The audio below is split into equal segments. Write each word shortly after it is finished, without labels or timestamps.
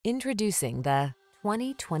Introducing the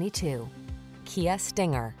 2022 Kia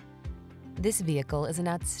Stinger. This vehicle is an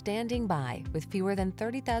outstanding buy with fewer than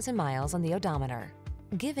 30,000 miles on the odometer.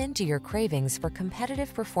 Give in to your cravings for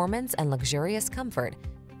competitive performance and luxurious comfort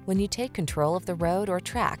when you take control of the road or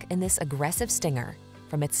track in this aggressive Stinger.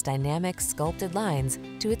 From its dynamic, sculpted lines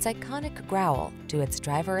to its iconic growl to its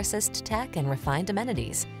driver assist tech and refined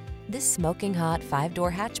amenities, this smoking hot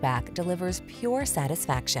 5-door hatchback delivers pure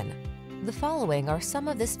satisfaction. The following are some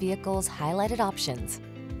of this vehicle's highlighted options: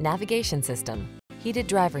 navigation system, heated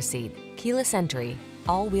driver's seat, keyless entry,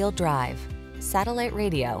 all-wheel drive, satellite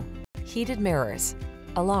radio, heated mirrors,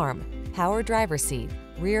 alarm, power driver's seat,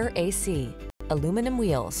 rear AC, aluminum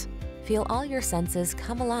wheels. Feel all your senses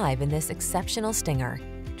come alive in this exceptional Stinger.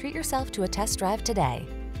 Treat yourself to a test drive today.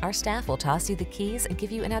 Our staff will toss you the keys and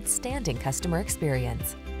give you an outstanding customer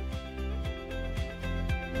experience.